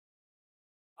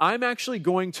I'm actually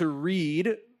going to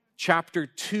read chapter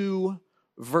 2,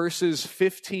 verses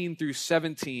 15 through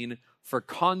 17 for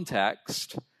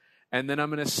context, and then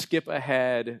I'm going to skip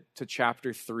ahead to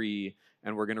chapter 3,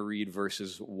 and we're going to read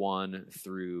verses 1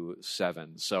 through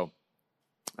 7. So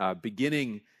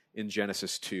beginning in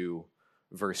Genesis 2,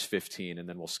 verse 15, and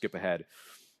then we'll skip ahead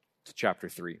to chapter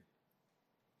 3.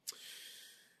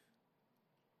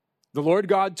 The Lord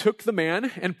God took the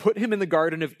man and put him in the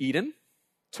Garden of Eden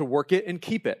to work it and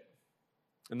keep it.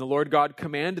 And the Lord God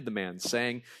commanded the man,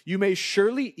 saying, "You may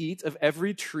surely eat of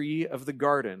every tree of the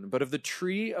garden, but of the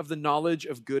tree of the knowledge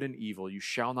of good and evil you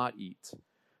shall not eat.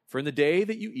 For in the day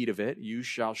that you eat of it, you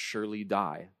shall surely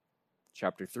die."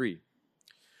 Chapter 3.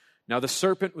 Now the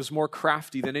serpent was more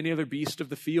crafty than any other beast of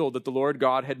the field that the Lord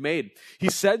God had made. He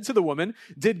said to the woman,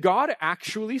 "Did God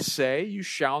actually say you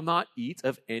shall not eat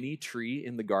of any tree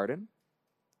in the garden?"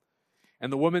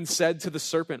 And the woman said to the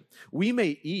serpent, "We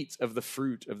may eat of the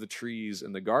fruit of the trees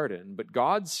in the garden, but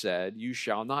God said, you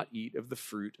shall not eat of the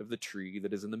fruit of the tree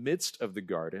that is in the midst of the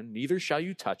garden, neither shall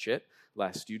you touch it,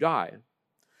 lest you die."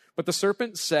 But the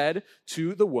serpent said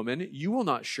to the woman, "You will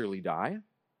not surely die.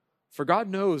 For God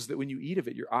knows that when you eat of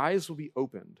it, your eyes will be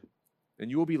opened, and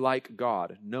you will be like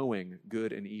God, knowing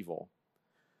good and evil."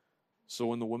 So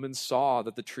when the woman saw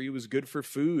that the tree was good for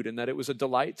food, and that it was a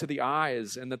delight to the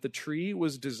eyes, and that the tree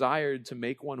was desired to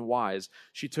make one wise,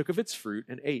 she took of its fruit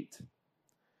and ate.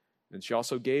 And she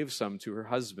also gave some to her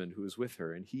husband who was with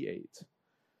her, and he ate.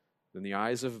 Then the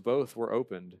eyes of both were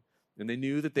opened, and they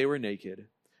knew that they were naked,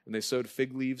 and they sewed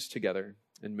fig leaves together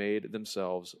and made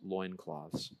themselves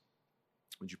loincloths.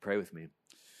 Would you pray with me?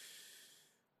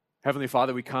 Heavenly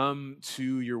Father, we come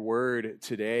to your word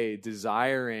today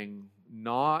desiring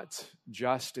not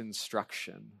just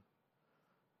instruction,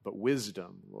 but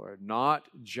wisdom, Lord. Not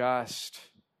just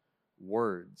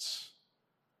words,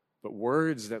 but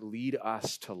words that lead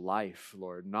us to life,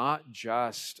 Lord. Not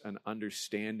just an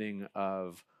understanding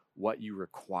of what you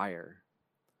require,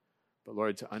 but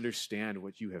Lord, to understand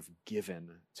what you have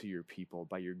given to your people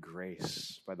by your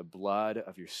grace, by the blood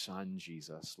of your Son,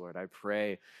 Jesus. Lord, I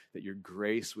pray that your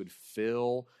grace would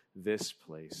fill this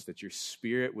place, that your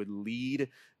Spirit would lead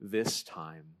this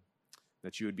time,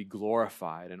 that you would be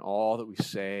glorified in all that we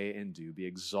say and do, be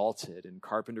exalted in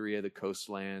Carpinteria, the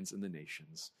coastlands, and the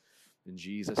nations. In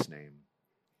Jesus' name,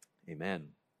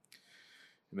 amen.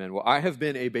 Amen. Well, I have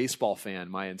been a baseball fan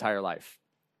my entire life.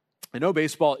 I know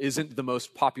baseball isn't the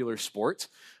most popular sport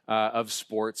of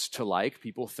sports to like.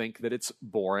 People think that it's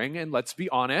boring, and let's be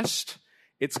honest,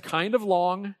 it's kind of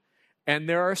long, and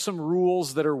there are some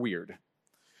rules that are weird.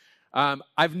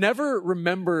 I've never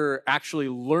remember actually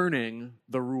learning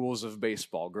the rules of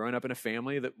baseball. Growing up in a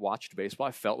family that watched baseball,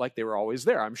 I felt like they were always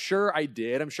there. I'm sure I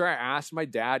did. I'm sure I asked my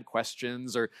dad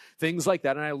questions or things like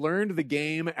that, and I learned the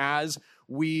game as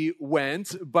we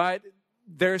went, but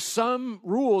there's some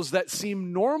rules that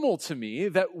seem normal to me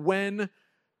that when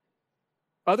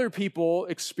other people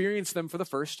experience them for the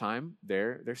first time,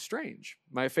 they're strange.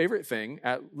 My favorite thing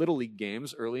at Little League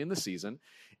games early in the season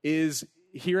is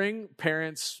hearing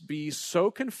parents be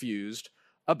so confused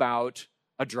about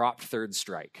a dropped third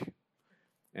strike.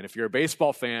 And if you're a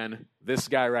baseball fan, this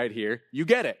guy right here, you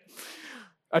get it.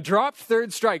 A dropped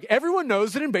third strike. Everyone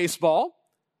knows that in baseball,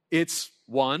 it's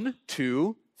 1,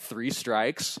 2, 3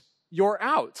 strikes. You're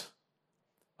out.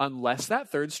 Unless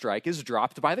that third strike is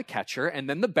dropped by the catcher, and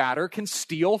then the batter can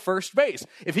steal first base.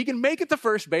 If he can make it to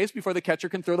first base before the catcher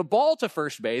can throw the ball to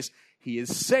first base, he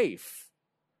is safe.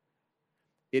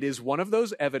 It is one of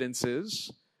those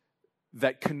evidences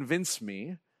that convince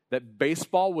me that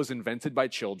baseball was invented by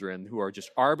children who are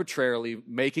just arbitrarily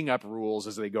making up rules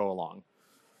as they go along.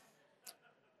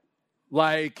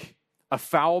 Like, a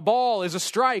foul ball is a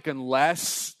strike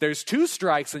unless there's 2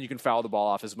 strikes, then you can foul the ball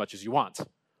off as much as you want.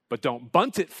 But don't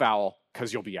bunt it foul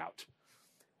because you'll be out.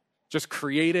 Just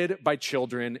created by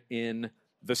children in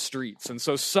the streets. And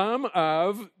so some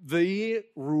of the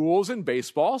rules in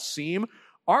baseball seem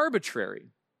arbitrary.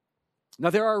 Now,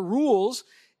 there are rules,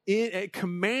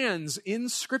 commands in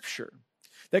Scripture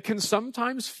that can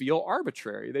sometimes feel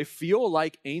arbitrary. They feel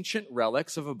like ancient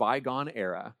relics of a bygone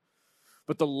era.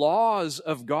 But the laws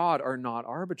of God are not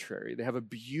arbitrary. They have a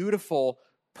beautiful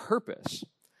purpose.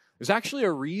 There's actually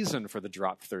a reason for the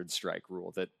dropped third strike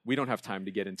rule that we don't have time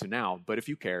to get into now, but if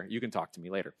you care, you can talk to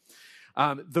me later.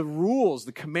 The rules,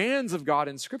 the commands of God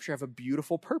in Scripture have a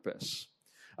beautiful purpose,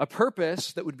 a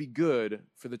purpose that would be good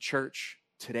for the church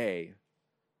today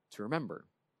to remember.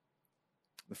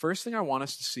 The first thing I want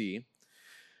us to see,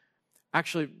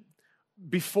 actually,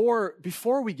 before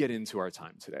we get into our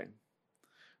time today,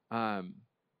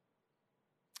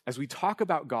 as we talk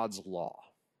about God's law,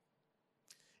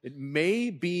 It may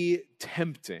be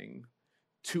tempting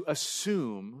to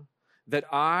assume that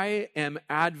I am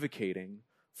advocating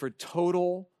for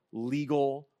total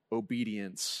legal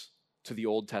obedience to the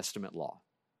Old Testament law.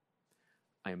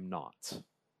 I am not.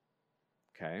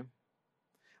 Okay?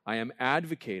 I am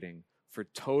advocating for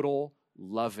total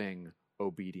loving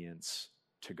obedience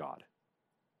to God.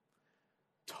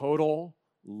 Total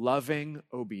loving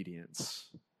obedience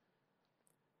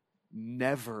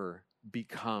never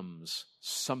becomes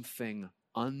something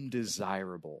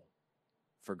undesirable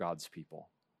for God's people.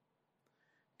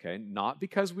 Okay, not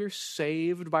because we're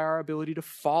saved by our ability to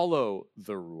follow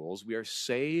the rules. We are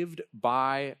saved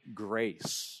by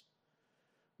grace.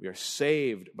 We are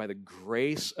saved by the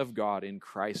grace of God in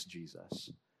Christ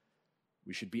Jesus.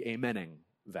 We should be amening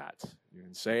that. You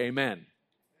can say amen.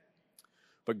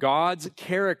 But God's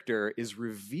character is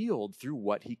revealed through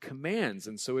what he commands.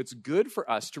 And so it's good for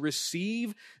us to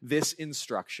receive this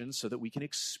instruction so that we can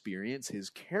experience his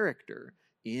character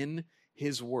in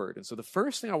his word. And so the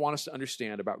first thing I want us to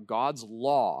understand about God's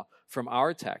law from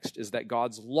our text is that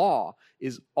God's law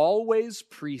is always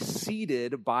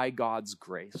preceded by God's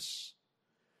grace.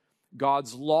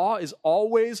 God's law is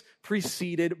always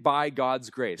preceded by God's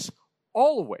grace.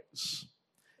 Always.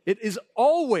 It is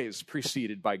always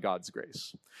preceded by God's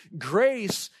grace.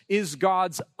 Grace is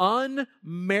God's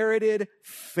unmerited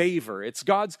favor. It's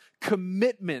God's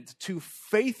commitment to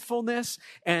faithfulness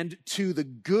and to the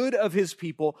good of his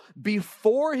people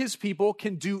before his people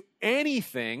can do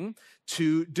anything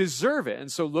to deserve it.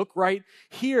 And so look right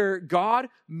here, God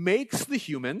makes the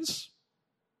humans,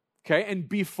 okay, and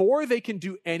before they can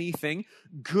do anything,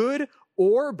 good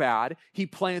or bad, he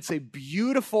plants a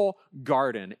beautiful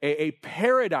garden, a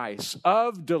paradise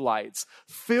of delights,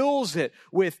 fills it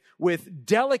with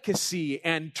delicacy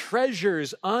and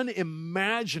treasures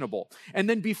unimaginable. And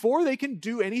then before they can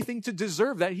do anything to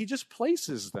deserve that, he just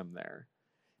places them there.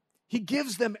 He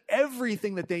gives them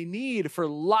everything that they need for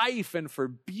life and for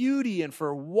beauty and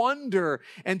for wonder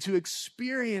and to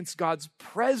experience God's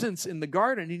presence in the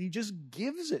garden, and he just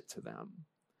gives it to them.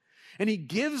 And he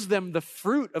gives them the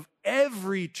fruit of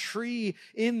every tree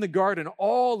in the garden.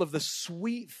 All of the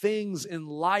sweet things in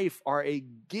life are a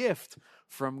gift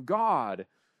from God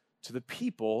to the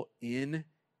people in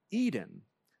Eden.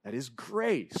 That is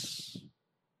grace,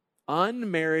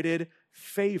 unmerited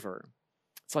favor.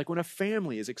 It's like when a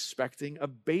family is expecting a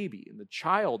baby and the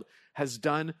child has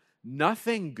done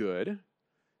nothing good.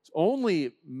 It's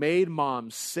only made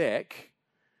mom sick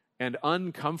and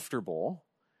uncomfortable.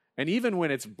 And even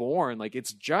when it's born, like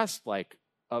it's just like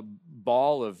a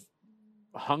ball of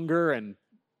hunger and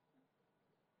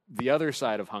the other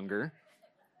side of hunger.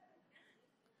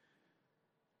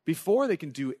 Before they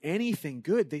can do anything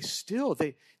good, they set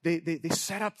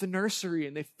up the nursery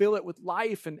and they fill it with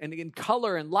life and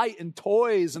color and light and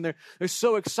toys, and they're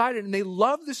so excited, and they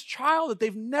love this child that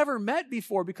they've never met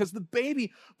before because the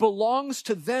baby belongs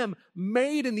to them,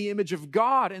 made in the image of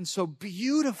God and so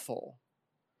beautiful.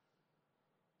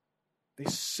 They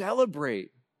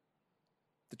celebrate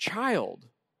the child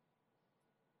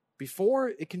before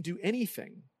it can do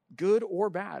anything, good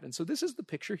or bad. And so this is the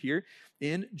picture here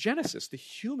in Genesis. The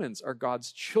humans are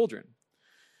God's children,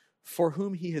 for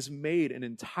whom he has made an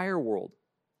entire world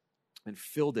and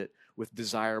filled it with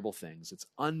desirable things. It's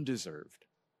undeserved.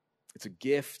 It's a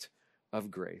gift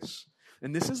of grace.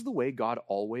 And this is the way God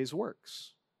always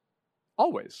works.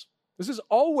 Always. This is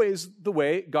always the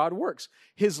way God works.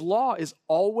 His law is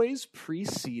always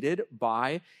preceded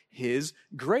by his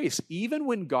grace. Even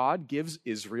when God gives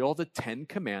Israel the 10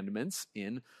 commandments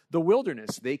in the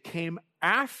wilderness, they came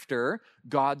after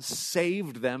God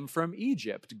saved them from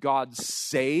Egypt. God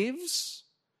saves,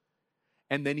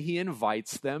 and then he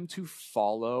invites them to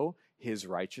follow his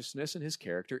righteousness and his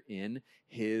character in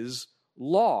his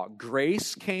law.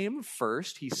 Grace came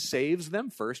first. He saves them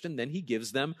first, and then he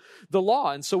gives them the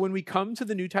law. And so when we come to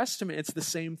the New Testament, it's the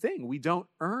same thing. We don't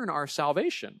earn our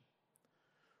salvation.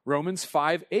 Romans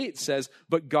 5:8 says,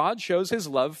 "But God shows his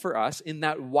love for us in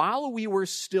that while we were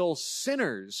still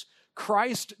sinners,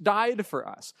 Christ died for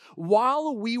us."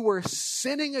 While we were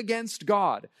sinning against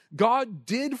God, God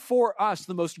did for us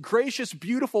the most gracious,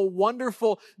 beautiful,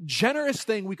 wonderful, generous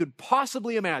thing we could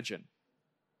possibly imagine.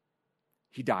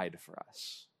 He died for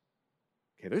us.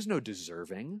 Okay, there's no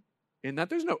deserving in that.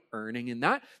 There's no earning in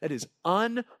that. That is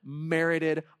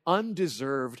unmerited,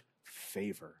 undeserved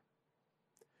favor.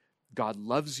 God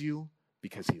loves you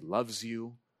because he loves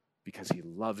you, because he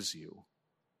loves you.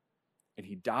 And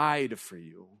he died for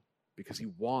you because he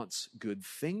wants good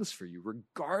things for you,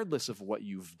 regardless of what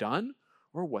you've done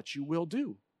or what you will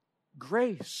do.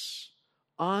 Grace,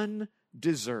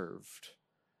 undeserved.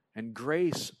 And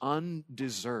grace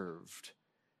undeserved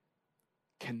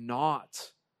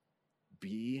cannot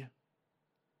be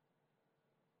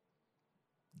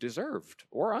deserved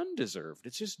or undeserved.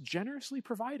 It's just generously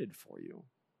provided for you.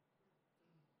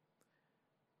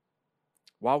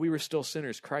 While we were still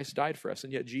sinners, Christ died for us.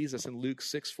 And yet Jesus in Luke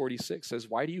 6:46 says,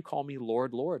 "Why do you call me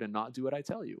Lord, Lord, and not do what I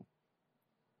tell you?"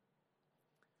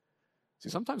 See,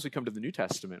 sometimes we come to the New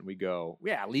Testament and we go,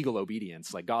 yeah, legal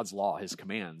obedience, like God's law, his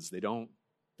commands, they don't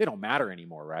matter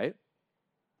anymore, right?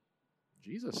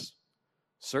 Jesus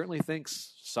certainly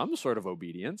thinks some sort of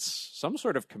obedience, some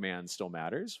sort of command still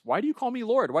matters. Why do you call me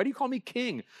Lord? Why do you call me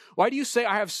King? Why do you say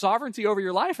I have sovereignty over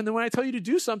your life, and then when I tell you to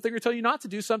do something or tell you not to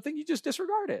do something, you just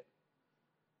disregard it?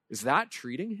 Is that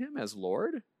treating him as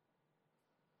Lord?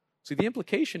 See, the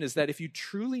implication is that if you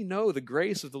truly know the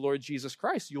grace of the Lord Jesus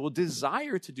Christ, you will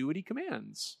desire to do what he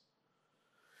commands.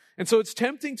 And so it's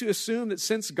tempting to assume that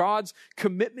since God's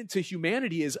commitment to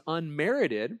humanity is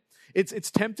unmerited,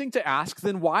 it's tempting to ask,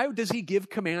 then why does he give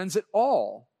commands at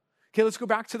all? Okay, let's go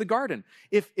back to the garden.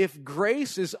 If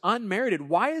grace is unmerited,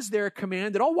 why is there a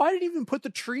command at all? Why did he even put the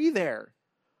tree there?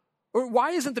 Or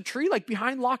why isn't the tree like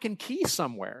behind lock and key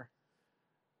somewhere?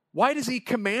 Why does he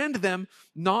command them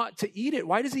not to eat it?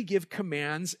 Why does he give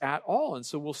commands at all? And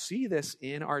so we'll see this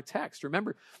in our text.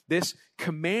 Remember, this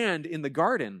command in the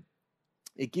garden,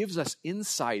 it gives us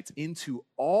insight into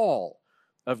all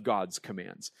of God's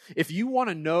commands. If you want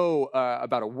to know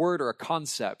about a word or a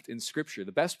concept in Scripture,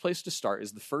 the best place to start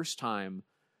is the first time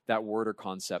that word or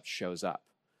concept shows up.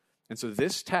 And so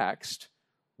this text,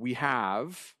 we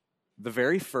have the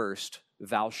very first,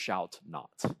 thou shalt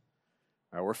not. All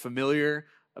right, we're familiar,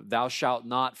 thou shalt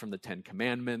not from the Ten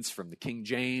Commandments, from the King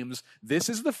James. This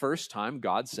is the first time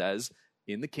God says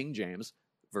in the King James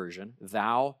version,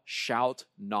 thou shalt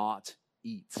not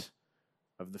eat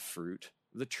of the fruit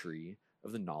of the tree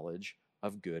of the knowledge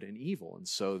of good and evil. And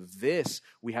so this,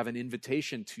 we have an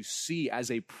invitation to see as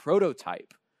a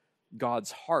prototype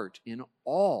God's heart in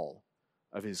all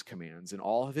of his commands, in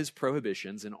all of his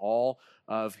prohibitions, in all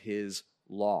of his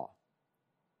law.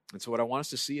 And so what I want us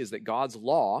to see is that God's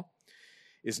law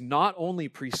is not only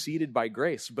preceded by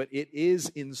grace, but it is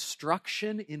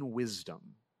instruction in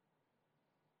wisdom.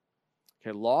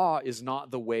 Okay, law is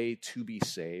not the way to be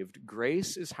saved.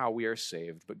 Grace is how we are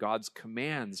saved, but God's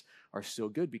commands are still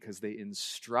good because they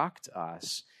instruct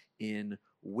us in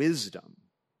wisdom.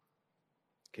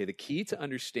 Okay, the key to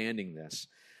understanding this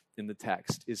in the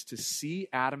text is to see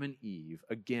Adam and Eve,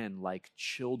 again, like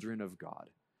children of God.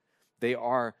 They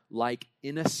are like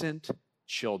innocent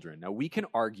children. Now, we can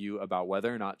argue about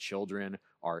whether or not children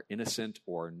are innocent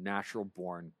or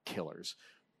natural-born killers.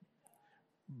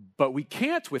 But we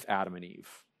can't with Adam and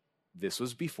Eve. This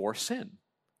was before sin.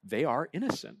 They are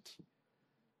innocent.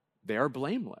 They are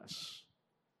blameless.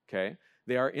 Okay?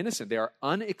 They are innocent. They are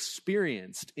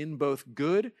unexperienced in both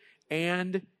good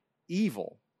and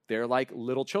evil. They're like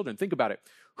little children. Think about it.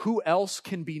 Who else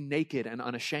can be naked and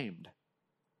unashamed?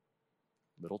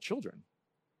 Little children.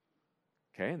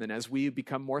 Okay? And then as we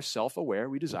become more self-aware,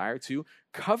 we desire to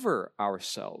cover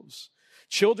ourselves.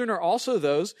 Children are also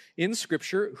those in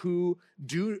Scripture who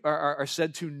are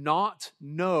said to not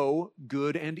know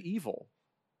good and evil.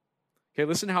 Okay,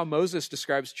 listen to how Moses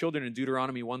describes children in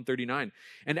Deuteronomy 1:39.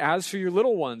 And as for your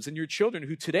little ones and your children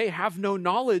who today have no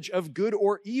knowledge of good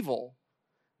or evil,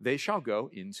 they shall go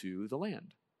into the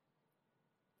land.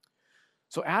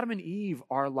 So Adam and Eve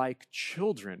are like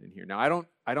children in here. Now,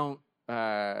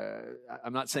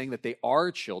 I'm not saying that they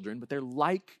are children, but they're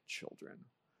like children.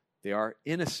 They are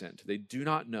innocent. They do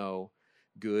not know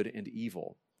good and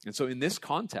evil. And so in this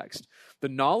context, the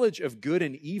knowledge of good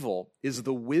and evil is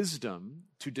the wisdom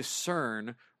to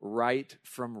discern right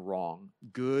from wrong,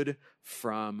 good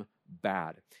from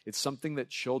bad. It's something that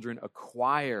children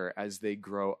acquire as they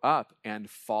grow up and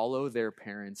follow their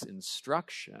parents'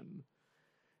 instruction.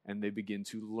 And they begin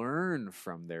to learn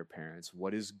from their parents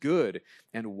what is good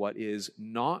and what is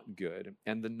not good.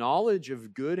 And the knowledge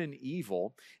of good and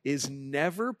evil is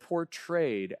never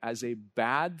portrayed as a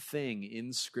bad thing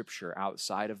in Scripture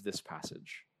outside of this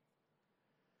passage.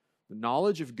 The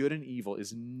knowledge of good and evil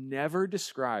is never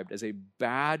described as a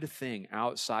bad thing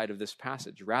outside of this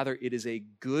passage. Rather, it is a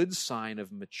good sign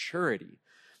of maturity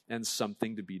and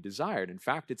something to be desired. In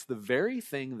fact, it's the very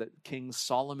thing that King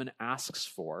Solomon asks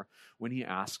for when he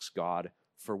asks God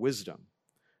for wisdom.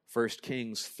 1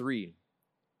 Kings 3.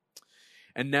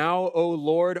 And now, O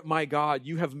Lord my God,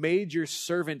 you have made your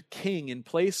servant king in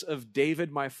place of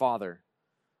David my father,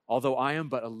 although I am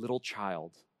but a little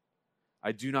child.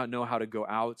 I do not know how to go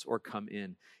out or come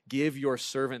in. Give your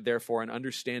servant, therefore, an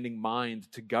understanding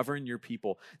mind to govern your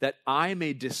people, that I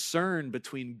may discern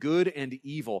between good and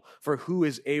evil, for who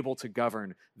is able to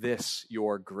govern this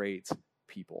your great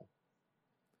people?"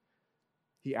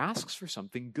 He asks for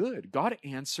something good. God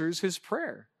answers his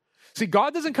prayer. See,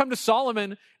 God doesn't come to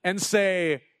Solomon and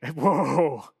say,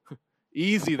 "Whoa,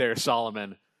 easy there,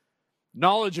 Solomon.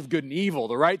 Knowledge of good and evil,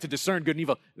 the right to discern good and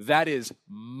evil, that is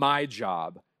my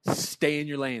job. Stay in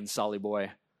your lane, Solly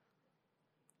boy."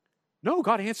 No,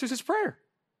 God answers his prayer.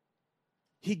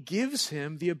 He gives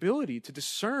him the ability to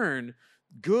discern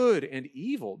good and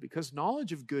evil, because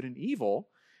knowledge of good and evil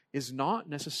is not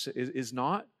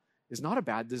a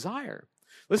bad desire.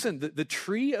 Listen, the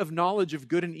tree of knowledge of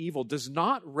good and evil does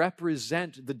not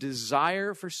represent the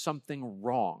desire for something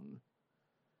wrong.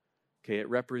 Okay, it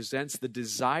represents the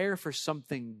desire for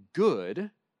something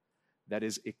good that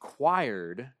is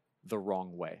acquired the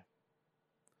wrong way.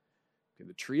 Okay,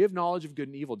 the tree of knowledge of good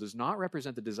and evil does not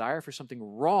represent the desire for something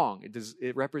wrong.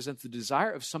 It represents the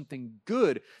desire of something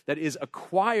good that is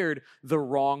acquired the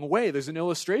wrong way. There's an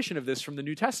illustration of this from the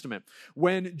New Testament.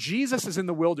 When Jesus is in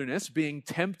the wilderness being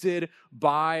tempted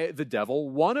by the devil,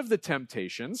 one of the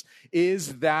temptations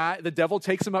is that the devil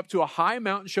takes him up to a high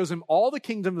mountain, shows him all the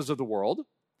kingdoms of the world,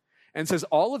 and says,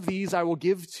 "All of these I will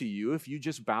give to you if you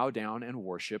just bow down and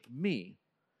worship me."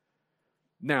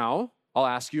 Now, I'll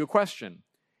ask you a question.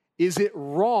 Is it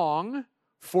wrong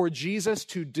for Jesus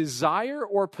to desire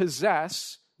or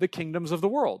possess the kingdoms of the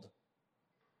world?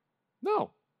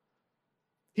 No.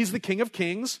 He's the King of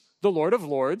Kings, the Lord of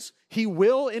Lords. He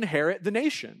will inherit the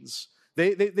nations.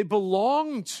 They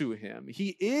belong to him.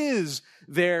 He is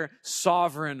their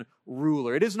sovereign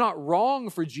ruler. It is not wrong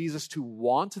for Jesus to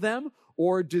want them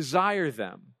or desire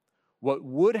them. What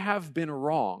would have been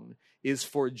wrong is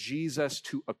for Jesus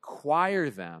to acquire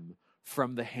them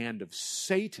from the hand of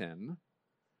Satan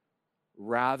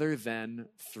rather than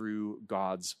through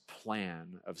God's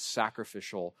plan of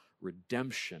sacrificial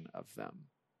redemption of them.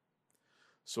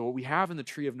 So what we have in the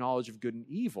tree of knowledge of good and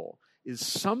evil is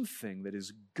something that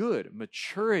is good,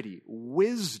 maturity,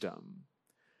 wisdom.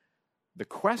 The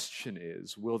question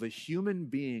is, will the human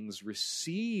beings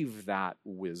receive that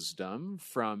wisdom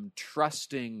from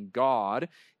trusting God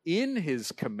in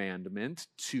his commandment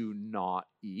to not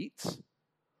eat?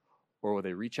 Or will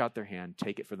they reach out their hand,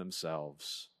 take it for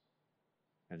themselves,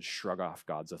 and shrug off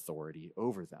God's authority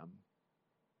over them?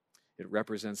 It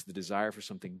represents the desire for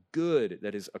something good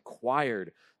that is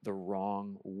acquired the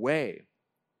wrong way.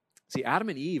 See, Adam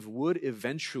and Eve would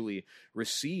eventually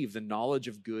receive the knowledge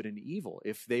of good and evil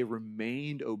if they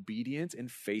remained obedient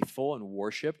and faithful and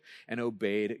worshiped and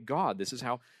obeyed God. This is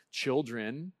how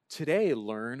children today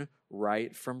learn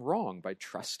right from wrong, by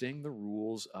trusting the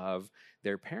rules of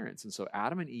their parents. And so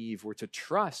Adam and Eve were to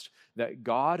trust that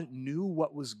God knew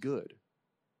what was good,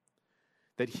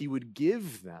 that he would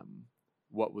give them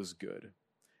what was good,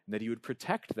 and that he would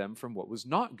protect them from what was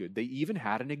not good. They even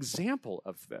had an example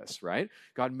of this, right?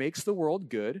 God makes the world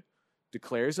good,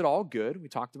 declares it all good. We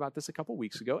talked about this a couple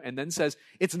weeks ago, and then says,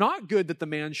 it's not good that the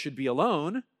man should be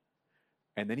alone,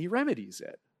 and then he remedies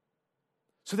it.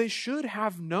 So they should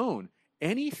have known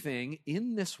anything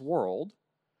in this world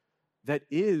that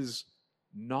is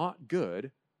not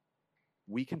good,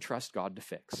 we can trust God to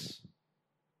fix.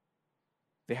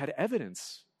 They had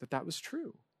evidence that that was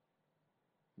true.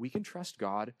 We can trust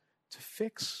God to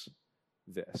fix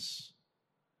this.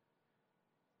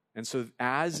 And so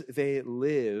as they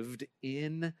lived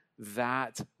in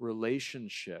that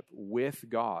relationship with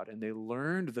God, and they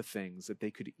learned the things that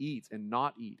they could eat and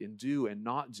not eat, and do and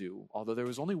not do, although there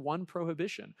was only one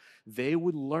prohibition, they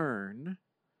would learn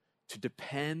to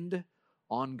depend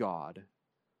on God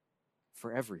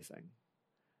for everything.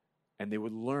 And they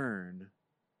would learn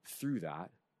through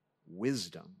that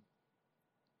wisdom.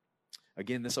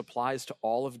 Again, this applies to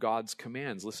all of God's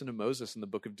commands. Listen to Moses in the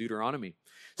book of Deuteronomy.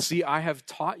 "See, I have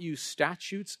taught you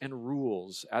statutes and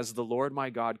rules as the Lord my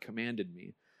God commanded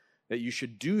me, that you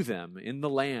should do them in the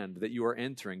land that you are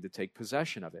entering to take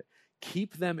possession of it.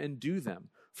 Keep them and do them,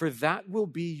 for that will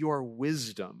be your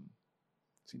wisdom."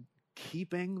 See,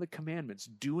 keeping the commandments,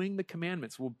 doing the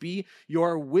commandments will be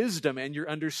your wisdom and your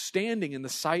understanding in the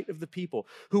sight of the people,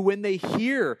 who when they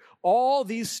hear all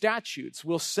these statutes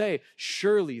will say,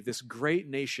 "Surely this great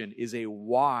nation is a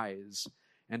wise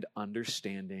and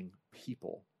understanding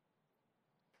people."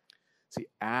 See,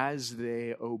 as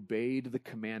they obeyed the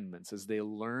commandments, as they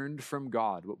learned from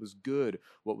God what was good,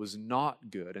 what was not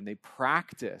good, and they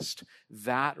practiced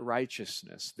that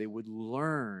righteousness, they would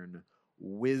learn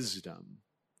wisdom.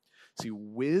 See,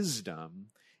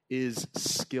 wisdom is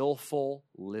skillful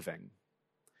living.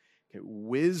 Okay,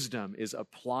 wisdom is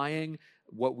applying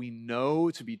what we know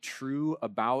to be true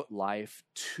about life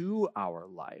to our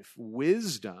life.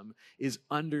 Wisdom is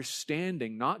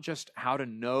understanding not just how to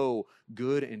know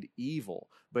good and evil,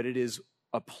 but it is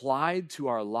applied to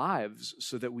our lives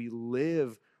so that we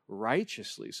live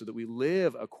righteously, so that we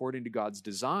live according to God's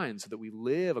design, so that we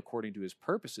live according to his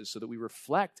purposes, so that we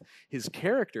reflect his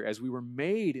character as we were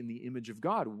made in the image of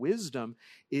God. Wisdom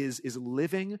is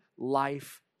living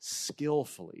life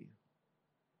skillfully.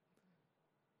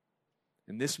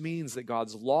 And this means that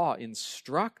God's law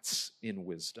instructs in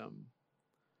wisdom,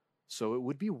 so it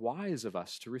would be wise of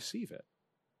us to receive it.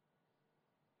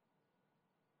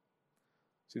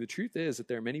 See, the truth is that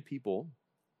there are many people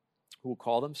who will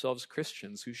call themselves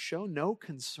Christians who show no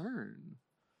concern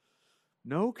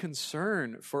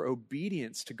for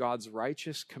obedience to God's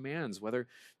righteous commands, whether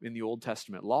in the Old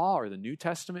Testament law or the New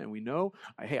Testament. And we know,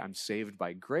 hey, I'm saved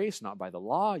by grace, not by the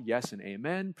law. Yes and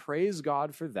amen. Praise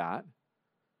God for that.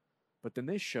 But then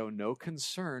they show no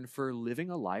concern for living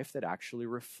a life that actually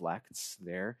reflects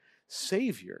their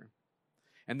Savior.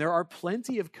 And there are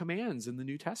plenty of commands in the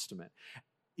New Testament,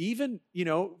 even,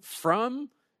 from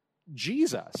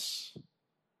Jesus,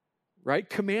 right?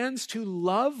 Commands to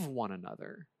love one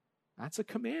another. That's a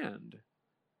command.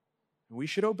 And we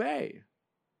should obey.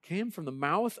 Came from the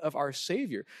mouth of our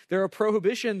Savior. There are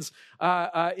prohibitions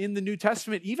in the New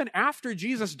Testament, even after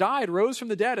Jesus died, rose from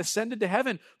the dead, ascended to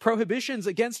heaven. Prohibitions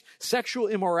against sexual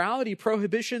immorality,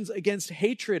 prohibitions against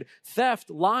hatred,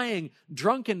 theft, lying,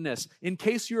 drunkenness. In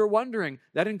case you are wondering,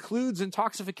 that includes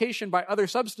intoxication by other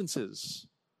substances.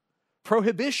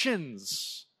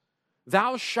 Prohibitions.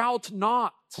 Thou shalt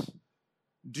not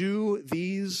do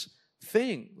these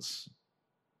things.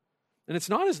 And it's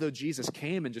not as though Jesus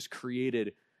came and just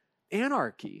created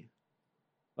anarchy.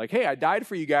 Like, hey, I died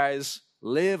for you guys.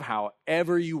 Live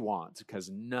however you want because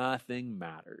nothing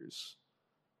matters.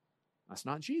 That's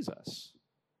not Jesus.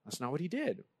 That's not what he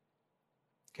did.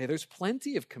 Okay, there's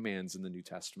plenty of commands in the New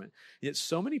Testament, yet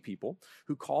so many people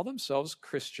who call themselves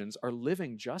Christians are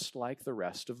living just like the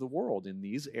rest of the world in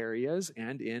these areas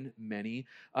and in many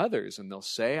others. And they'll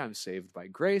say, I'm saved by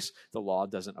grace. The law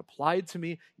doesn't apply to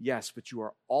me. Yes, but you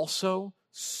are also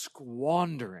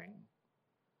squandering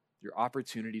your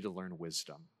opportunity to learn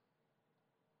wisdom.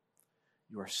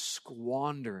 You are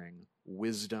squandering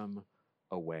wisdom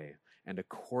away. And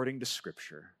according to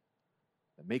Scripture,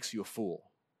 that makes you a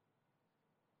fool.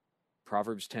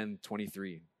 Proverbs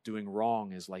 10:23, doing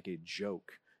wrong is like a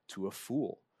joke to a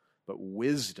fool, but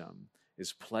wisdom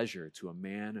is pleasure to a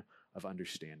man of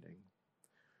understanding.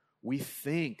 We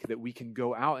think that we can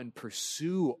go out and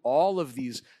pursue all of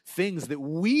these things that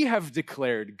we have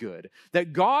declared good,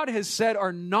 that God has said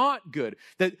are not good,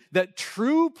 that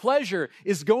true pleasure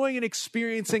is going and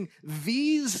experiencing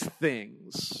these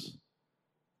things.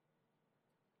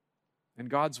 And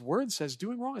God's word says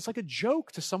doing wrong, it's like a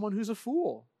joke to someone who's a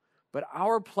fool. But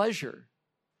our pleasure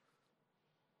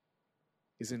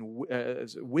is in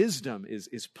wisdom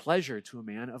is pleasure to a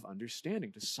man of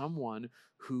understanding, to someone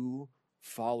who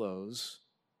follows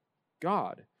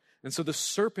God. And so the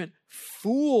serpent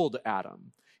fooled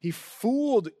Adam. He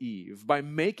fooled Eve by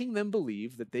making them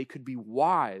believe that they could be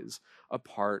wise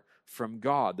apart from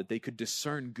God, that they could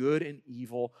discern good and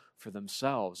evil for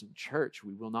themselves. In church,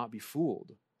 we will not be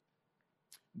fooled.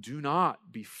 Do not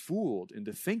be fooled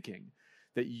into thinking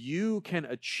that you can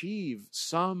achieve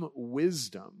some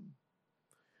wisdom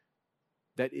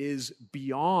that is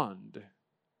beyond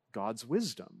God's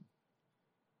wisdom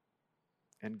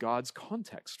and God's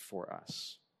context for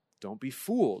us. Don't be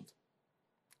fooled.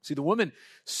 See, the woman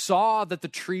saw that the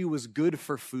tree was good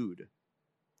for food.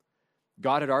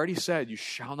 God had already said, you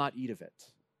shall not eat of it.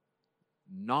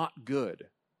 Not good.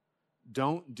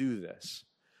 Don't do this.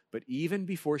 But even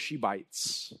before she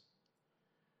bites,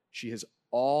 she has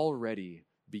already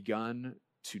begun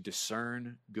to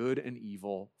discern good and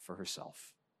evil for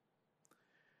herself.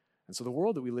 And so the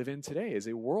world that we live in today is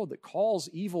a world that calls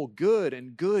evil good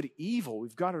and good evil.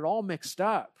 We've got it all mixed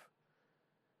up.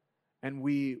 And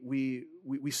we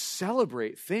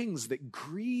celebrate things that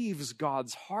grieves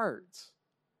God's heart.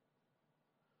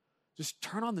 Just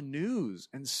turn on the news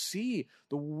and see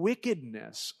the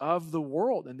wickedness of the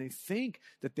world, and they think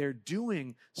that they're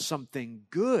doing something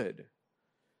good.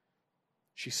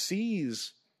 She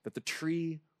sees that the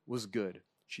tree was good.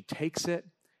 She takes it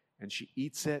and she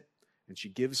eats it and she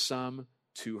gives some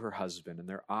to her husband. And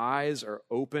their eyes are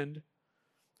opened,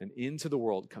 and into the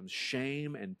world comes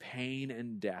shame and pain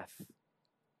and death.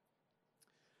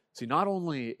 See, not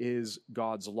only is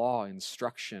God's law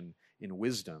instruction in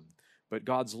wisdom, but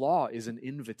God's law is an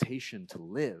invitation to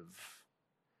live,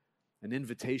 an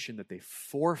invitation that they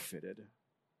forfeited.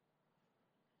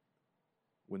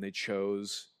 when they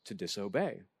chose to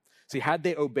disobey. See, had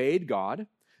they obeyed God,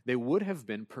 they would have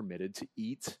been permitted to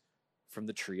eat from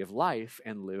the tree of life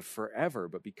and live forever.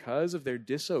 But because of their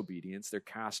disobedience, they're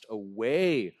cast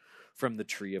away from the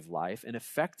tree of life, and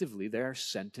effectively they are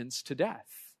sentenced to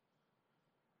death.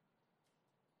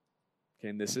 Okay,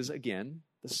 and this is, again,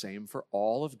 the same for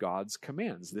all of God's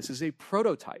commands. This is a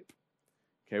prototype.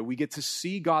 Okay, we get to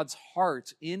see God's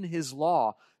heart in his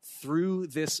law through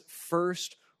this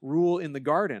first rule in the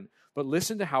garden. But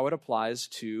listen to how it applies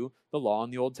to the law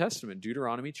in the Old Testament.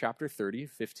 Deuteronomy chapter 30,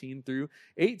 15 through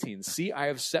 18. See, I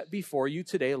have set before you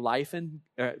today life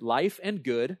and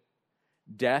good,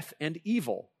 death and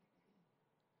evil.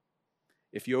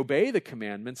 If you obey the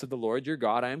commandments of the Lord your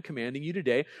God, I am commanding you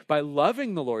today, by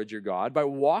loving the Lord your God, by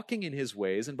walking in his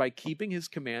ways, and by keeping his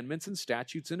commandments and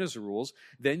statutes and his rules,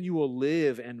 then you will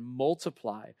live and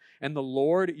multiply. And the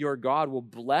Lord your God will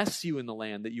bless you in the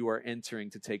land that you are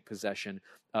entering to take possession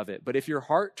of it. But if your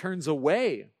heart turns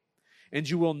away, and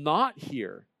you will not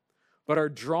hear, but are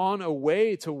drawn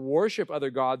away to worship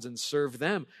other gods and serve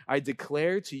them, I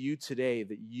declare to you today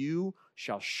that you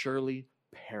shall surely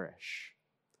perish.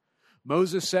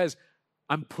 Moses says,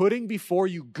 I'm putting before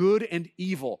you good and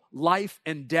evil, life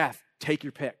and death. Take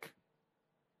your pick.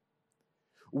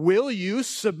 Will you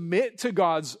submit to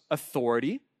God's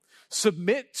authority,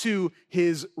 submit to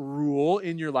his rule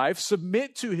in your life,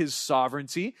 submit to his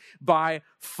sovereignty by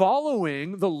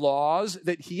following the laws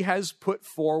that he has put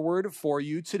forward for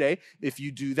you today? If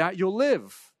you do that, you'll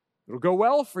live. It'll go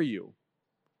well for you.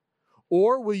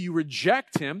 Or will you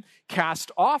reject him,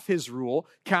 cast off his rule,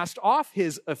 cast off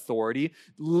his authority,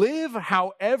 live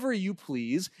however you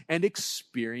please, and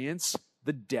experience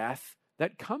the death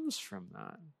that comes from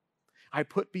that? I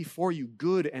put before you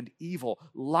good and evil,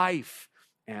 life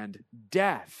and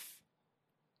death.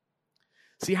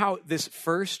 See how this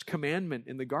first commandment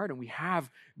in the garden, we have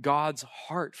God's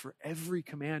heart for every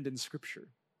command in Scripture.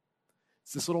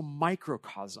 It's this little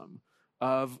microcosm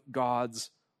of God's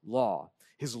law.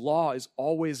 His law is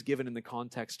always given in the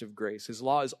context of grace. His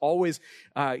law is always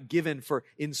given for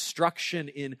instruction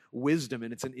in wisdom,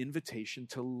 and it's an invitation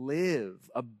to live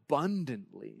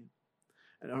abundantly,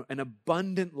 an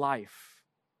abundant life,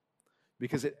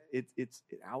 because it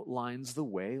outlines the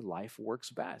way life works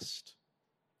best.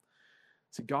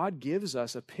 So God gives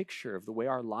us a picture of the way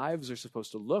our lives are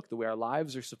supposed to look, the way our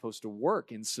lives are supposed to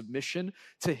work in submission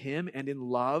to him and in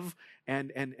love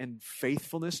and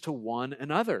faithfulness to one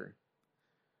another.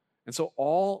 And so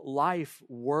all life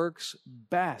works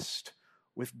best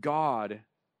with God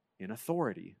in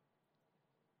authority.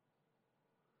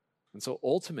 And so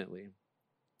ultimately,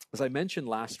 as I mentioned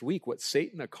last week, what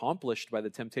Satan accomplished by the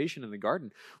temptation in the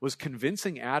garden was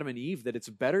convincing Adam and Eve that it's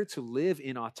better to live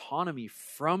in autonomy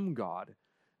from God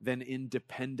than in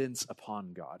dependence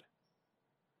upon God.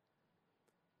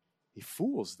 He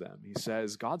fools them. He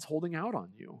says, God's holding out on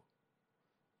you.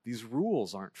 These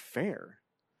rules aren't fair.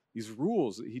 These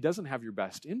rules, he doesn't have your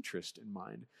best interest in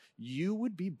mind. You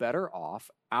would be better off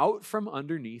out from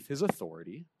underneath his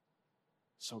authority.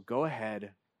 So go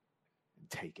ahead and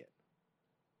take it.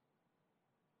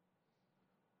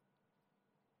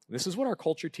 This is what our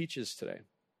culture teaches today.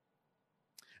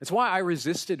 It's why I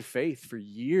resisted faith for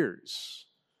years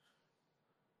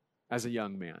as a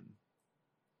young man.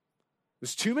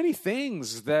 There's too many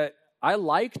things that I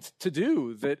liked to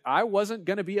do that I wasn't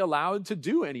going to be allowed to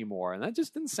do anymore. And that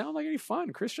just didn't sound like any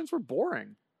fun. Christians were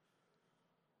boring.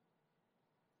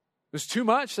 There's too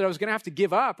much that I was going to have to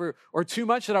give up or too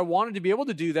much that I wanted to be able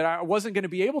to do that I wasn't going to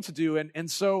be able to do.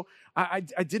 And so I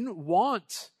didn't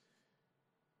want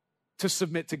to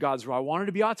submit to God's rule. I wanted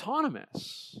to be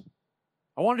autonomous.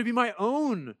 I wanted to be my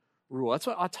own rule. That's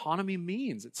what autonomy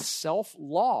means. It's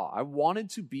self-law. I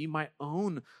wanted to be my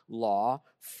own law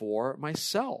for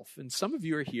myself. And some of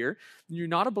you are here and you're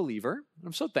not a believer.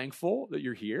 I'm so thankful that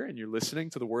you're here and you're listening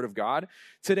to the Word of God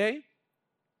today.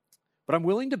 But I'm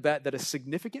willing to bet that a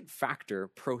significant factor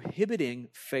prohibiting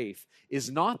faith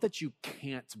is not that you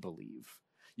can't believe.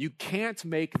 You can't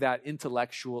make that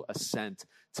intellectual assent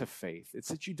to faith. It's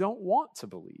that you don't want to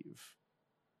believe.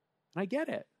 And I get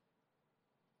it.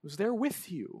 I was there with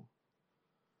you.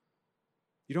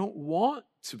 You don't want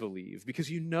to believe because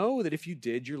you know that if you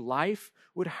did, your life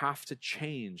would have to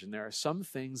change. And there are some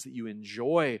things that you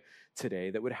enjoy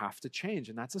today that would have to change.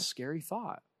 And that's a scary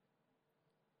thought.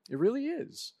 It really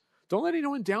is. Don't let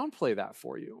anyone downplay that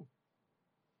for you.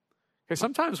 Okay,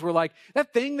 sometimes we're like,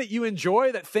 that thing that you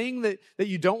enjoy, that thing that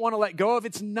you don't want to let go of,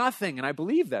 it's nothing. And I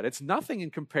believe that. It's nothing in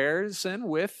comparison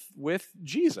with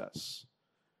Jesus.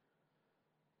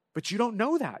 But you don't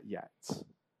know that yet.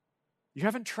 You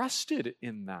haven't trusted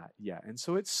in that yet. And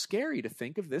so it's scary to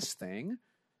think of this thing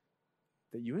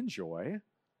that you enjoy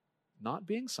not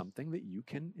being something that you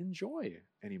can enjoy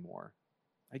anymore.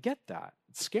 I get that.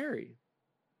 It's scary.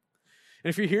 And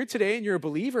if you're here today and you're a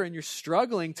believer and you're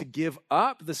struggling to give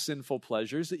up the sinful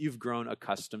pleasures that you've grown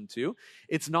accustomed to,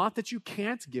 it's not that you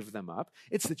can't give them up,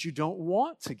 it's that you don't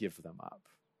want to give them up.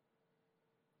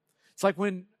 It's like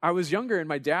when I was younger and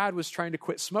my dad was trying to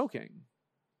quit smoking.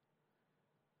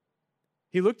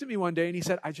 He looked at me one day and he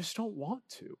said, I just don't want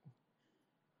to.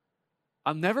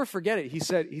 I'll never forget it. He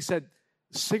said,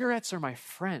 cigarettes are my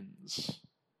friends.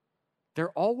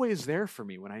 They're always there for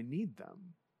me when I need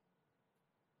them.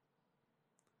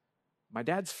 My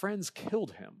dad's friends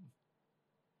killed him.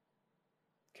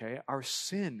 Okay? Our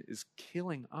sin is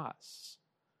killing us.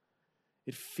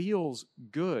 It feels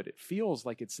good. It feels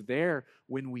like it's there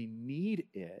when we need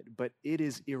it, but it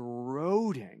is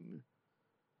eroding.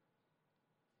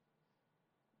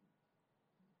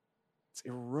 It's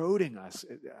eroding us,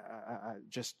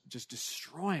 just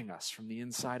destroying us from the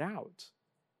inside out.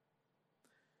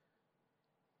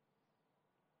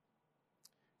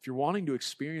 If you're wanting to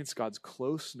experience God's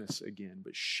closeness again,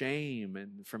 but shame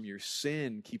and from your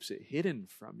sin keeps it hidden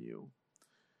from you,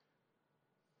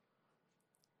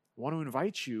 I want to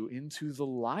invite you into the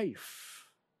life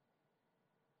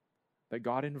that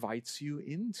God invites you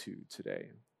into today.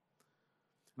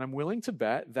 And I'm willing to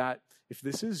bet that if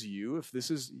this is you,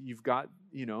 you've got,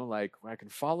 like, I can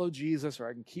follow Jesus or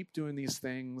I can keep doing these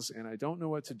things and I don't know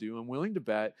what to do, I'm willing to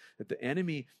bet that the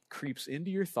enemy creeps into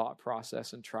your thought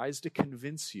process and tries to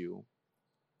convince you,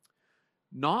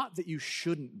 not that you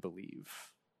shouldn't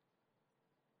believe,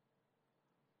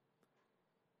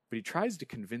 but he tries to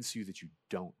convince you that you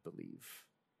don't believe.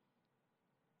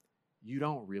 You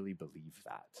don't really believe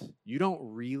that. You don't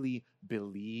really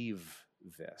believe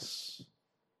this.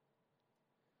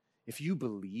 If you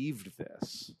believed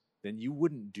this, then you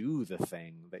wouldn't do the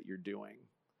thing that you're doing.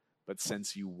 But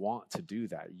since you want to do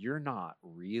that, you're not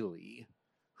really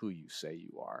who you say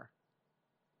you are.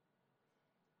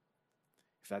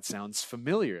 If that sounds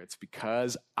familiar, it's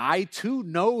because I too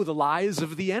know the lies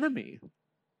of the enemy.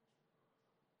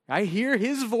 I hear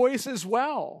his voice as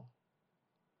well.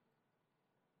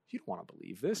 You don't want to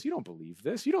believe this. You don't believe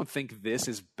this. You don't think this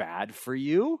is bad for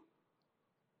you.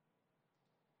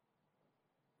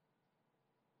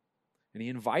 And he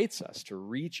invites us to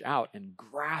reach out and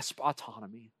grasp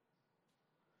autonomy,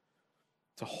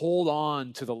 to hold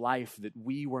on to the life that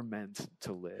we were meant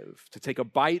to live, to take a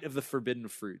bite of the forbidden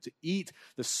fruit, to eat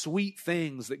the sweet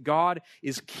things that God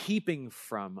is keeping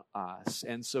from us.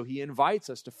 And so he invites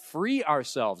us to free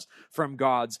ourselves from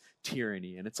God's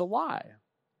tyranny, and it's a lie.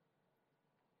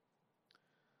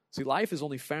 See, life is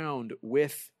only found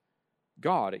with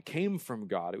God. It came from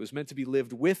God. It was meant to be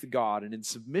lived with God and in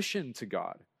submission to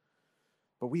God.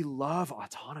 But we love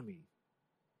autonomy.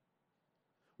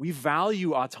 We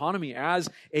value autonomy as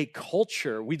a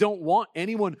culture. We don't want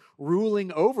anyone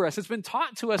ruling over us. It's been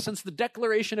taught to us since the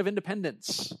Declaration of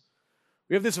Independence.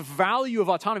 We have this value of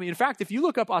autonomy. In fact, if you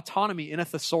look up autonomy in a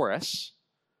thesaurus,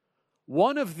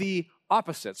 one of the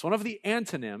opposites, one of the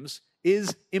antonyms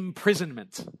is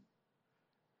imprisonment.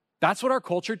 That's what our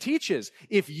culture teaches.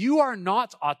 If you are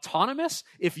not autonomous,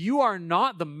 if you are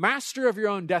not the master of your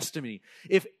own destiny,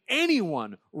 if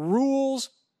anyone rules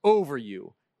over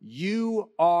you, you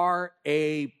are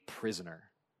a prisoner.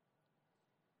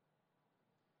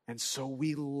 And so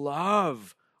we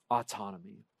love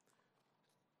autonomy.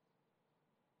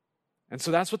 And so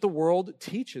that's what the world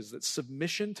teaches, that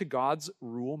submission to God's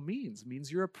rule means. It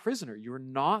means you're a prisoner. You're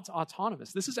not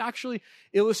autonomous. This is actually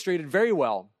illustrated very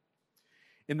well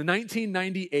in the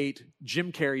 1998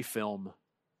 Jim Carrey film,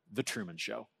 The Truman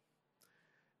Show.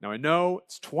 Now, I know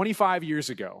it's 25 years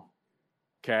ago,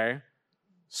 okay?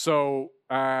 So,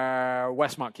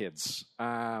 Westmont kids,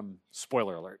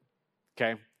 spoiler alert,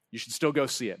 okay? You should still go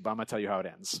see it, but I'm going to tell you how it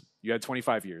ends. You had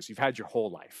 25 years. You've had your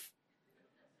whole life,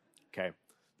 okay?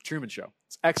 Truman Show.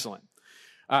 It's excellent.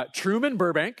 Truman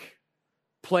Burbank,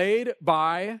 played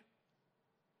by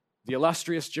the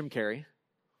illustrious Jim Carrey,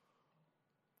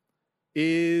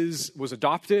 was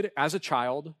adopted as a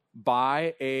child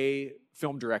by a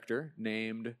film director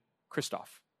named Christof.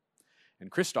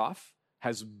 And Christof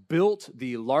has built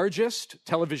the largest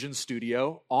television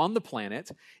studio on the planet.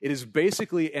 It is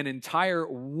basically an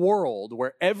entire world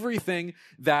where everything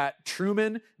that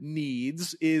Truman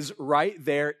needs is right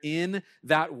there in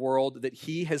that world that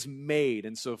he has made.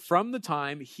 And so from the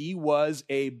time he was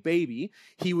a baby,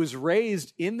 he was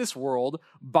raised in this world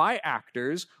by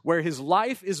actors where his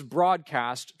life is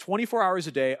broadcast 24 hours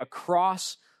a day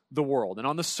across the world. And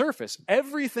on the surface,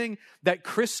 everything that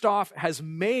Christof has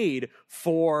made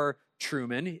for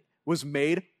Truman was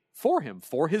made for him,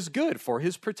 for his good, for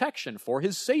his protection, for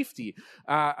his safety.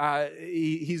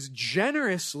 He's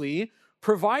generously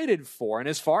provided for. And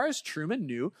as far as Truman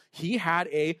knew, he had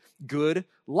a good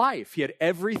life. He had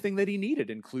everything that he needed,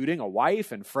 including a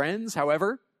wife and friends.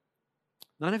 However,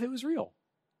 none of it was real.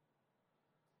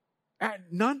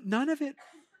 None of it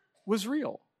was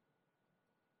real.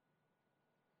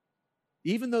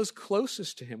 Even those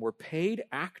closest to him were paid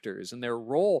actors, and their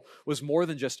role was more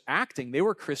than just acting. They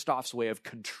were Christoph's way of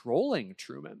controlling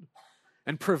Truman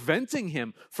and preventing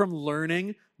him from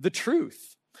learning the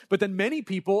truth. But then many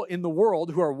people in the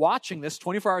world who are watching this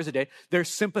 24 hours a day, they're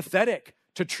sympathetic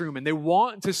to Truman. They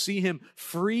want to see him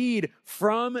freed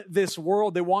from this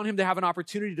world. They want him to have an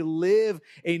opportunity to live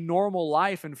a normal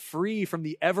life and free from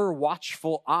the ever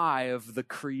watchful eye of the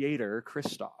creator,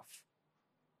 Christoph.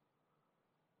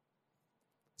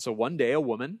 So one day, a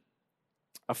woman,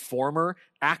 a former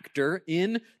actor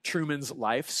in Truman's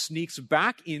life, sneaks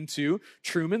back into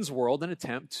Truman's world and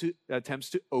attempts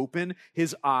to open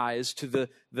his eyes to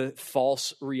the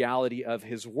false reality of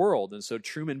his world. And so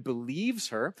Truman believes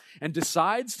her and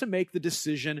decides to make the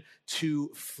decision to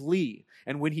flee.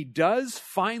 And when he does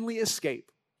finally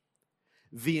escape,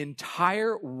 the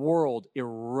entire world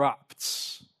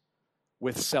erupts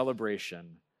with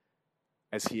celebration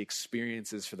as he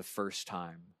experiences for the first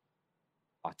time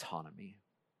autonomy.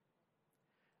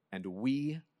 And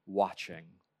we, watching,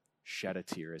 shed a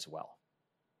tear as well.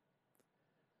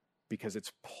 Because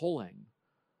it's pulling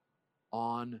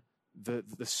on the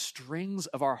strings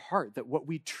of our heart, that what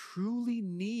we truly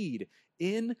need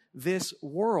in this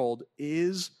world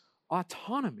is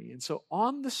autonomy. And so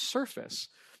on the surface,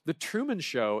 the Truman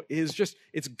Show is just,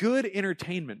 it's good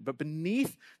entertainment, but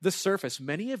beneath the surface,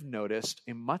 many have noticed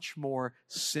a much more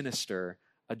sinister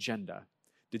agenda.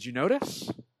 Did you notice?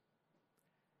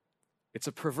 It's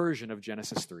a perversion of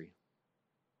Genesis 3.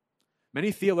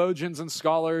 Many theologians and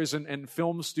scholars and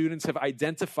film students have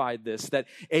identified this, that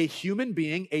a human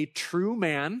being, a true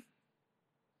man,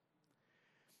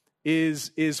 is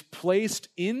placed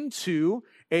into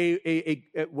a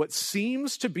what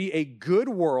seems to be a good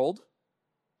world,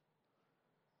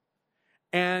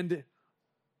 and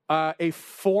a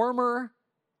former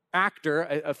actor,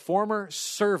 a former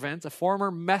servant, a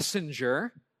former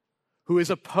messenger who is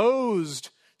opposed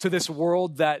to this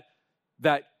world that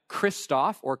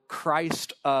Christoph, or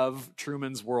Christ of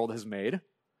Truman's world, has made,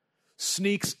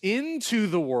 sneaks into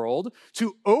the world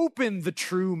to open the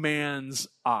true man's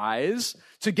eyes,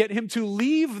 to get him to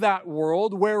leave that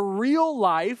world where real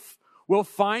life will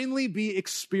finally be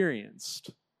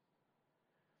experienced.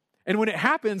 And when it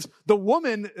happens, the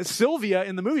woman, Sylvia,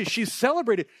 in the movie, she's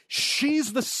celebrated.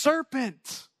 She's the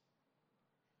serpent.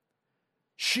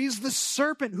 She's the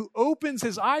serpent who opens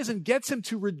his eyes and gets him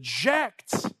to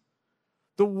reject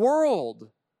the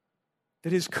world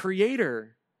that his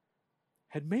creator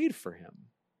had made for him.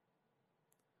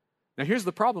 Now, here's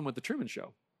the problem with the Truman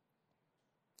Show.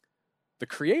 The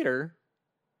creator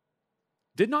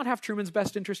did not have Truman's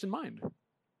best interest in mind.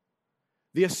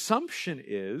 The assumption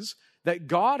is that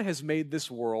God has made this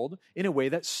world in a way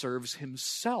that serves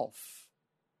himself.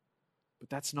 But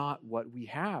that's not what we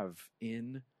have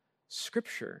in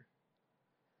Scripture.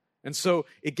 And so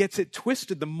it gets it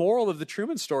twisted. The moral of the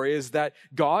Truman story is that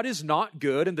God is not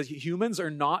good and that humans are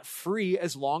not free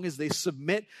as long as they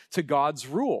submit to God's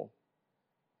rule.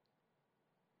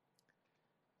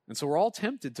 And so we're all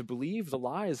tempted to believe the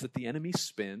lies that the enemy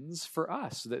spins for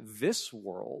us, that this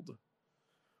world,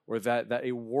 or that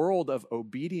a world of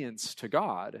obedience to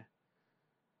God,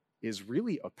 is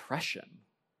really oppression.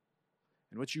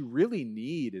 And what you really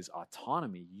need is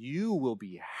autonomy. You will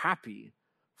be happy,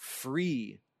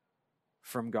 free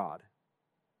from God.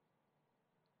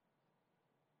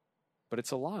 But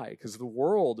it's a lie, because the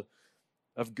world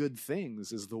of good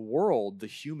things is the world the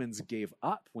humans gave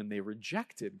up when they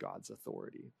rejected God's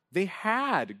authority. They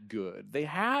had good. They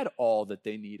had all that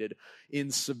they needed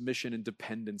in submission and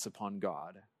dependence upon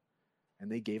God.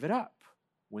 And they gave it up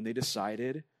when they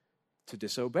decided to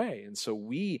disobey. And so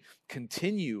we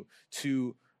continue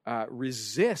to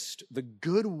resist the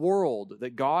good world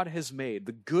that God has made,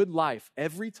 the good life,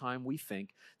 every time we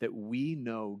think that we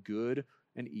know good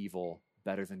and evil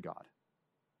better than God.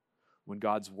 When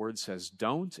God's word says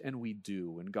don't and we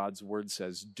do, when God's word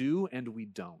says do and we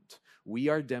don't, we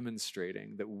are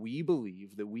demonstrating that we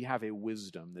believe that we have a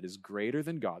wisdom that is greater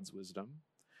than God's wisdom,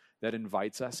 that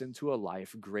invites us into a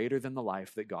life greater than the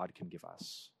life that God can give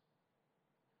us.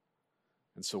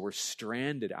 And so we're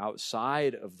stranded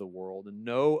outside of the world, and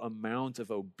no amount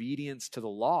of obedience to the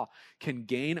law can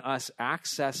gain us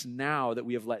access now that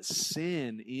we have let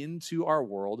sin into our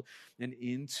world and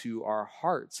into our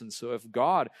hearts. And so if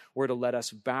God were to let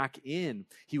us back in,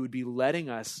 he would be letting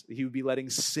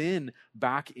sin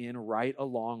back in right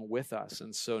along with us.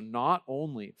 And so not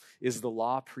only is the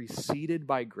law preceded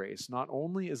by grace, not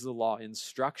only is the law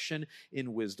instruction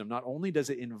in wisdom, not only does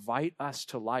it invite us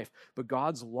to life, but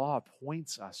God's law points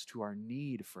us to our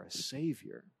need for a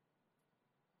Savior.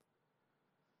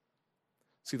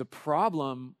 See, the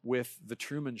problem with the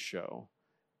Truman Show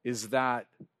is that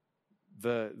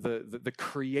the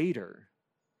creator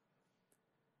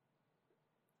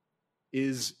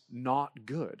is not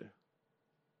good.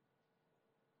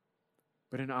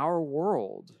 But in our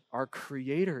world, our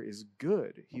Creator is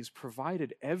good. He's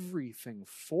provided everything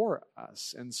for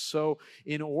us. And so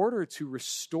in order to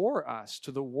restore us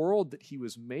to the world that He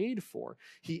was made for,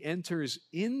 He enters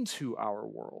into our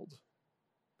world.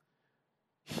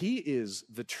 He is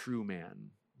the true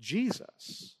man,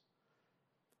 Jesus,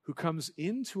 who comes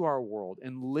into our world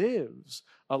and lives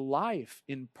a life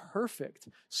in perfect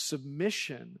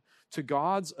submission to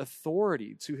God's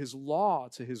authority, to His law,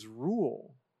 to His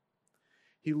rule.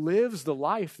 He lives the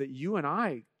life that you and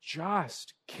I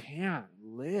just can't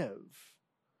live.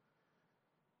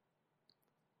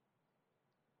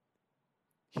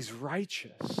 He's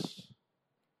righteous.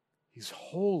 He's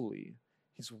holy.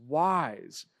 He's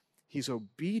wise. He's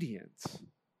obedient.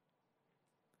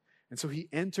 And so he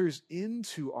enters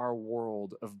into our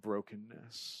world of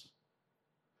brokenness,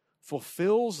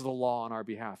 fulfills the law on our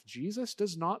behalf. Jesus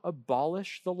does not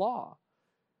abolish the law.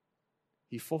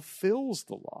 He fulfills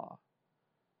the law.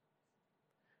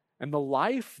 And the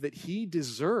life that he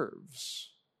deserves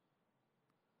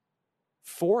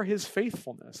for his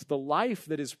faithfulness, the life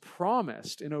that is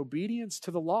promised in obedience to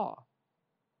the law,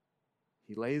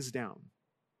 he lays down.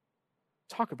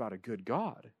 Talk about a good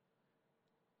God.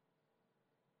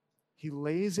 He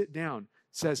lays it down,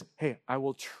 says, hey, I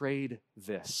will trade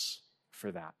this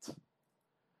for that.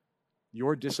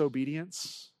 Your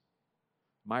disobedience,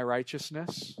 my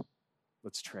righteousness,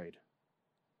 let's trade.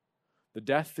 The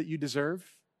death that you deserve,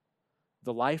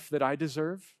 the life that I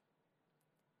deserve,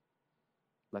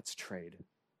 let's trade.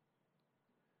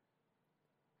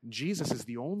 Jesus is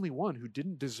the only one who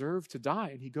didn't deserve to die,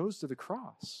 and he goes to the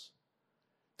cross.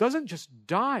 Doesn't just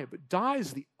die, but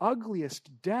dies the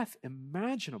ugliest death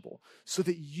imaginable so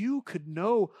that you could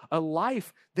know a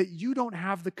life that you don't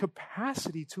have the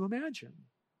capacity to imagine.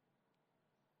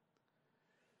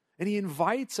 And he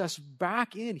invites us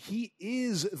back in. He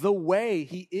is the way.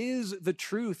 He is the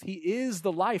truth. He is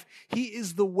the life. He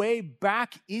is the way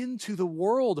back into the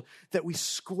world that we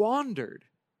squandered.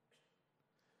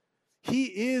 He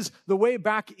is the way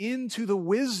back into the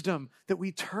wisdom that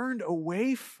we turned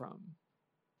away from.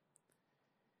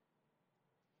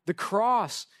 The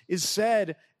cross is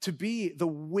said to be the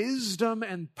wisdom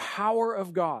and power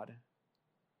of God.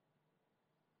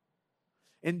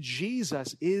 And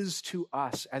Jesus is to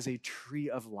us as a tree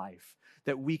of life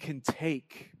that we can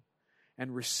take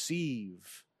and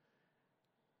receive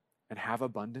and have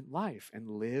abundant life and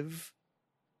live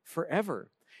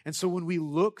forever. And so when we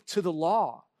look to the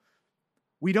law,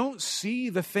 we don't see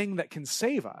the thing that can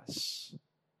save us.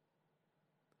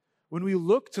 When we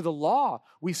look to the law,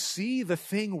 we see the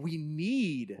thing we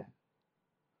need.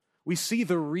 We see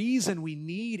the reason we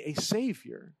need a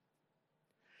Savior.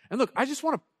 And look, I just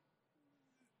want to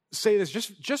say this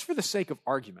just for the sake of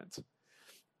argument.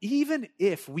 Even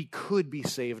if we could be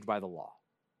saved by the law,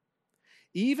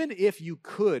 even if you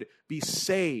could be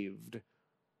saved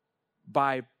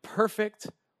by perfect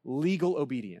legal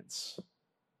obedience,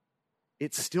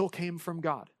 it still came from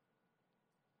God.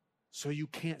 So you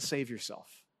can't save yourself.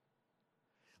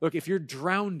 Look, if you're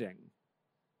drowning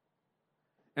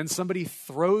and somebody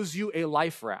throws you a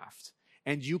life raft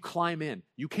and you climb in,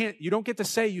 you don't get to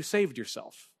say you saved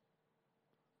yourself.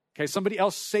 Okay, somebody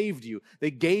else saved you. They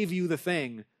gave you the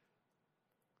thing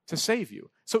to save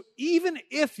you. So even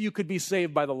if you could be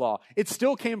saved by the law, it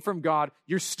still came from God.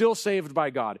 You're still saved by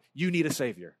God. You need a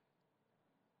Savior.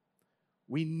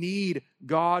 We need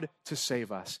God to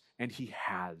save us, and He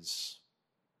has.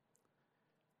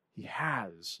 He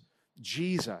has.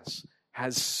 Jesus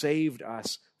has saved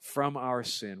us from our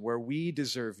sin. Where we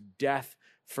deserve death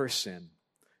for sin,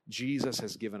 Jesus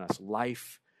has given us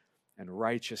life and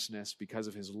righteousness because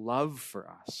of His love for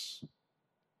us.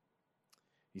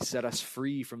 He set us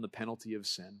free from the penalty of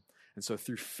sin. And so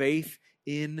through faith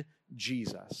in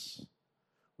Jesus,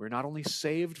 we're not only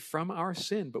saved from our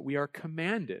sin, but we are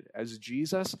commanded, as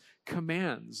Jesus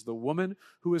commands the woman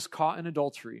who was caught in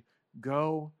adultery,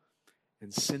 go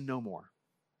and sin no more.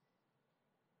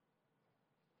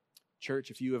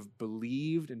 Church, if you have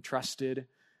believed and trusted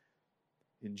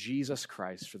in Jesus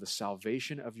Christ for the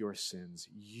salvation of your sins,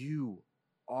 you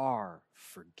are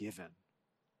forgiven.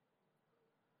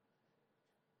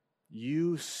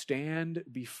 You stand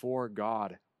before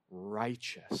God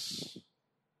righteous.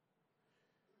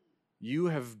 You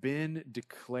have been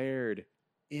declared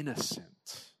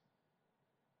innocent.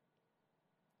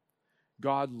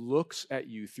 God looks at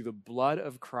you through the blood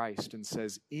of Christ and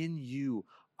says, "In you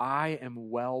I am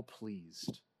well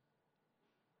pleased."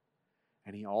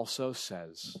 And he also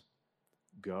says,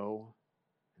 "Go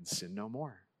and sin no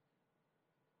more."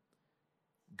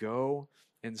 Go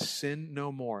and sin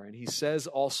no more. And he says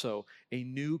also, "A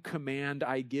new command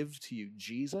I give to you."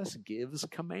 Jesus gives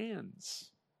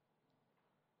commands.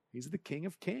 He's the King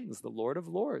of Kings, the Lord of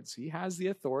Lords. He has the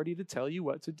authority to tell you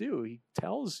what to do. He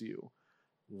tells you,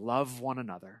 love one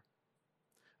another.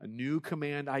 A new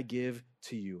command I give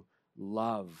to you,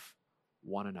 love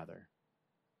one another.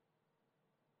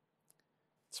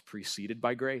 It's preceded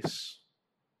by grace.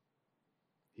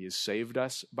 He has saved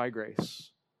us by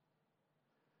grace.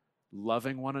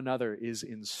 Loving one another is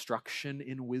instruction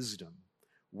in wisdom.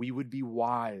 We would be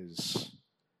wise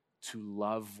to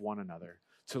love one another.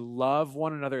 To love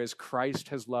one another as Christ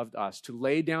has loved us. To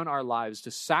lay down our lives,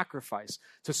 to sacrifice,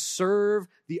 to serve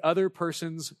the other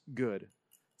person's good.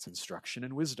 It's instruction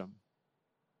in wisdom.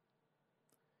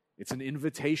 It's an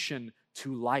invitation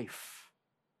to life.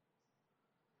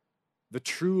 The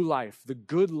true life, the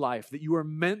good life that you are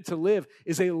meant to live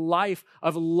is a life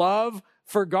of love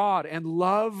for God and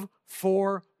love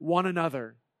for one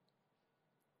another.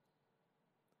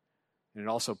 And it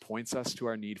also points us to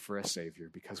our need for a Savior,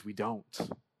 because we don't.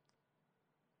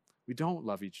 We don't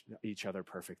love each other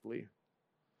perfectly.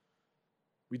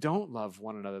 We don't love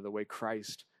one another the way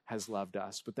Christ has loved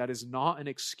us, but that is not an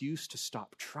excuse to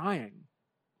stop trying.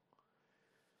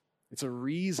 It's a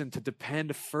reason to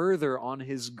depend further on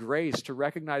his grace, to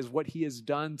recognize what he has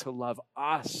done to love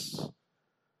us,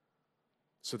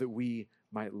 so that we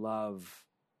might love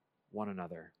one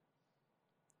another.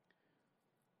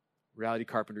 Reality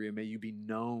Carpentry, may you be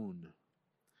known.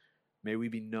 May we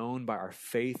be known by our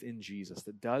faith in Jesus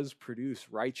that does produce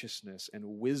righteousness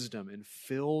and wisdom and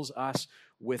fills us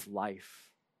with life.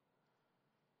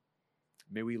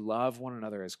 May we love one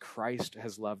another as Christ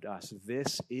has loved us.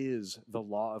 This is the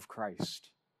law of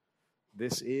Christ.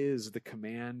 This is the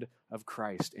command of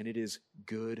Christ, and it is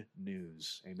good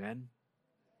news. Amen?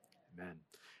 Amen.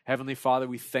 Heavenly Father,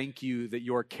 we thank you that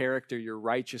your character, your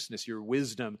righteousness, your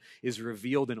wisdom is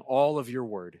revealed in all of your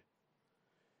word.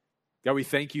 God, we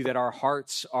thank you that our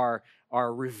hearts are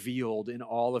revealed in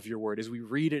all of your word. As we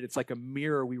read it, it's like a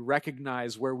mirror. We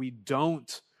recognize where we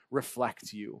don't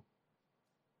reflect you.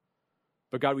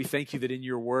 But God, we thank you that in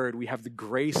your word, we have the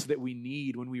grace that we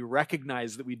need when we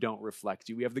recognize that we don't reflect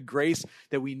you. We have the grace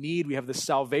that we need. We have the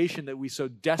salvation that we so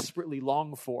desperately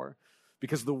long for,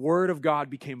 because the word of God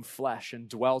became flesh and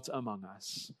dwelt among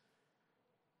us.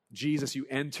 Jesus, you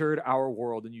entered our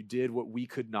world and you did what we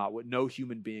could not, what no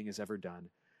human being has ever done.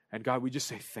 And God, we just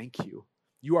say thank you.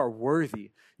 You are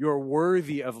worthy. You are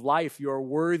worthy of life. You are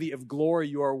worthy of glory.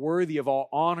 You are worthy of all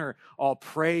honor, all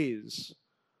praise.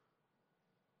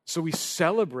 So we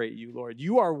celebrate you, Lord.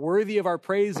 You are worthy of our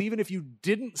praise even if you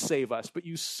didn't save us, but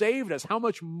you saved us. How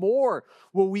much more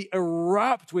will we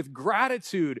erupt with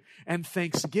gratitude and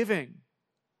thanksgiving?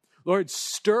 Lord,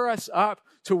 stir us up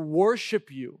to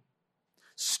worship you.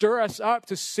 Stir us up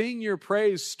to sing your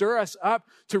praise. Stir us up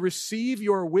to receive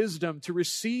your wisdom, to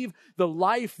receive the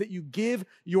life that you give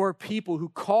your people who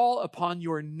call upon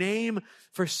your name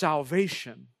for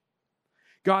salvation.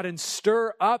 God, and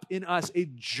stir up in us a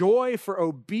joy for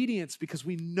obedience, because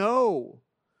we know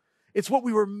it's what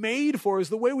we were made for, is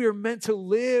the way we are meant to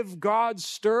live. God,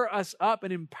 stir us up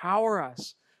and empower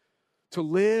us to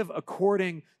live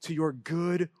according to your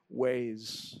good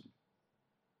ways.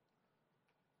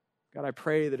 God, I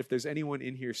pray that if there's anyone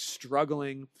in here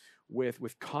struggling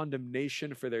with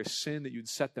condemnation for their sin, that you'd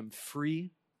set them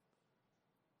free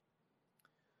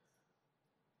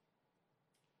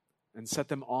and set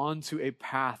them onto a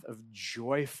path of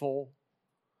joyful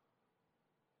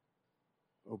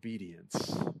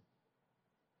obedience.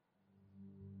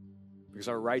 Because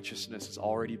our righteousness has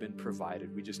already been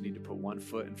provided. We just need to put one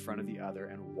foot in front of the other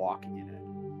and walk in it.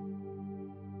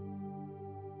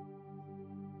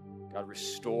 God,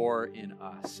 restore in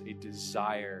us a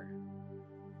desire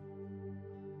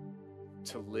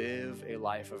to live a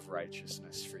life of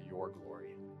righteousness for your glory.